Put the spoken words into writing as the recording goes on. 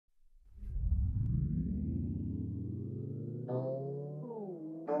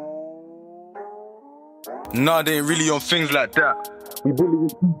Nah, they ain't really on things like that. We bully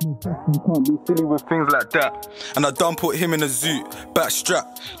this people, can't be silly with things like that. And I done put him in a zoo, back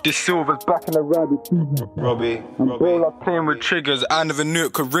strap. This silver's back in the ride with Robbie. And bro, I'm playing with triggers. I never knew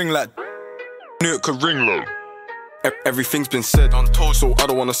it could ring like. Knew it could ring low. Everything's been said, so I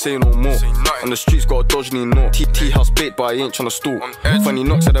don't wanna say no more. On the streets got a dodge need no. TT house bait, but I ain't tryna stall. Funny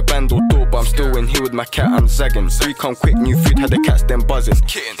knocks at the band or door, but I'm still in here with my cat, I'm zagging. 3 come quick, new food, had the cats then buzzing.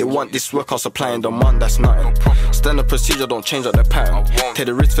 They want this work, I'll supply and demand, that's nothing. Standard procedure, don't change up the pattern. Take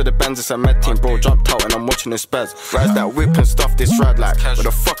the risk for the bands, it's a mad team, bro. Jumped out and I'm watching this spaz. Rise that whip and stuff, this ride like. Where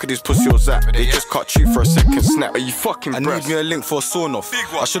the fuck are these pussy was at? They just cut you for a second snap. Are you fucking I need me a link for a sawn off.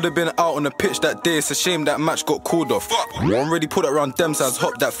 I should've been out on the pitch that day, it's a shame that match got called off. Already put it around them sides,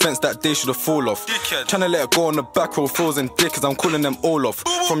 hop that fence that day should've fall off. Tryna let it go on the back row, frozen dick cause I'm calling them all off.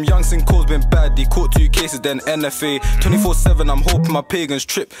 From young Sinco's been bad, he caught 2 cases then NFA. 24/7 I'm hoping my pagans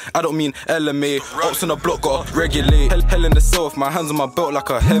trip, I don't mean LMA. Ops on the block gotta regulate, hell in the south, my hands on my belt like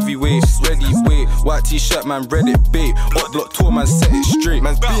a heavyweight. Ready weight, white t-shirt man read it bait. Up block tour man set it straight.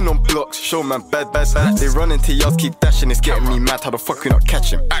 Man's been on blocks, show man bad. They run into yards, keep dashing, it's getting me mad, how the fuck we not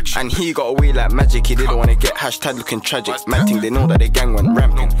catch him? And he got away like magic, he didn't wanna get hashtag looking tragic. Man think they know that they gang went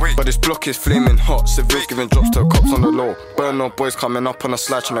rampant, but this block is flaming hot. Civils giving drops to cops on the low. Burn no boys coming up on a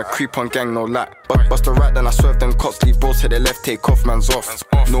slide trying to creep on gang, no lack. But bust the right then I swerve them cops, leave bros to the left, take off, man's off.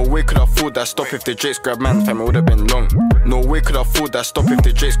 No way could I afford that stop if the Drakes grab man, fam, it would've been long. No way could I afford that stop if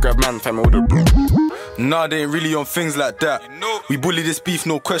the Drakes grab man, fam, it would've been. Nah, they ain't really on things like that. We bully this beef,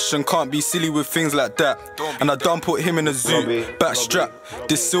 no question, can't be silly with things like that. And I done put him in a zoo, back strap.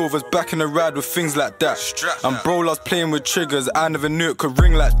 This silver's back in the ride with things like that. And bro loves playing with triggers, I never knew it could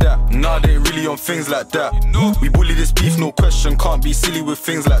ring like that. Nah, they ain't really on things like that. We bully this beef, no question, can't be silly with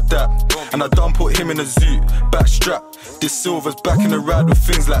things like that. And I done put him in a zoo, back strap. This silver's back in the ride with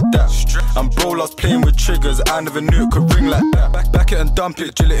things like that. And bro loves playing with triggers, I never knew it could ring like that. Back it and dump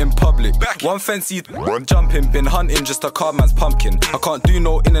it, drill it in public. One fancy jumping, been hunting, just a card man's pumpkin. I can't do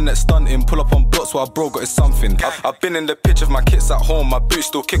no internet stunting, pull up on blocks while bro got his something. I've been in the pitch of my kits at home, my boots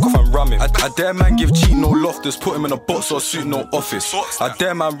still kick off and rumming. I dare man give cheat no lofters, put him in a box or suit no office. I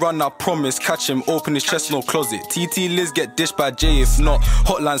dare man run, I promise, catch him, open his chest no closet. TT Liz get dished by Jay, if not,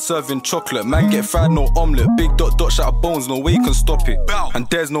 hotline serving chocolate. Man get fried no omelette, big dot shatter bones, no way you can stop it. And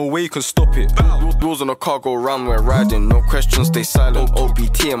there's no way you can stop it. Rules on the car go round, we're riding, no questions, stay silent.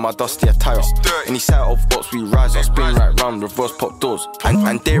 OBT in my dusty attire. Any side of box we rise, I spin right round, reverse pop doors.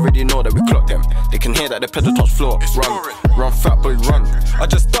 And they already know that we clock them. They can hear that the pedal touch floor. Run fat boy run. I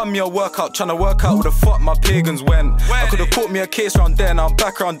just done me a workout, tryna work out where the fuck my pagans went. I could've caught me a case round there, now I'm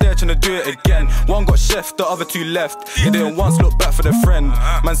back round there tryna do it again. One got chef, the other 2 left. They didn't once look back for their friend.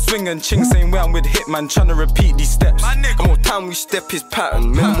 Man swinging ching, same way I'm with HitMan, tryna repeat these steps. More time we step his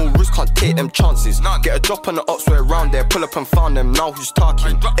pattern, minimal risk, can't take them chances. Get a drop on the ops, we're around there, pull up and found them, now who's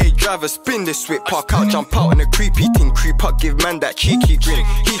talking? Hey driver, spin this whip, park out, jump out in a creepy thing. Creep up, give man that cheeky grin.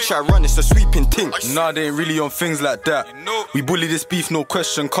 He try run, it's a sweeping thing. Nah, they ain't really on things like that. We bully this beef, no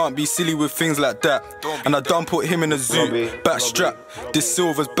question, can't be silly with things like that. And I done put him in a zoo, back strap. This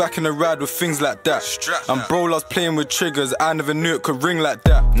silver's back in the ride with things like that. And bro loves playing with triggers, I never knew it could ring like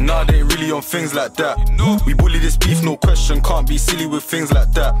that. Nah, they ain't really on things like that. We bully this beef, no question, can't be silly with things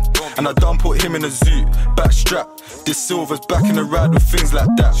like that. And I done put him in a zoo, back strap. This silver's back in the ride with things like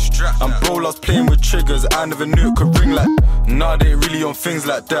that. And bro loves playing with triggers, I never knew it could ring like that. Nah, they ain't really on things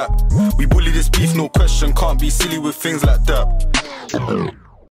like that. We bully this beef, no question, can't be silly with things like that.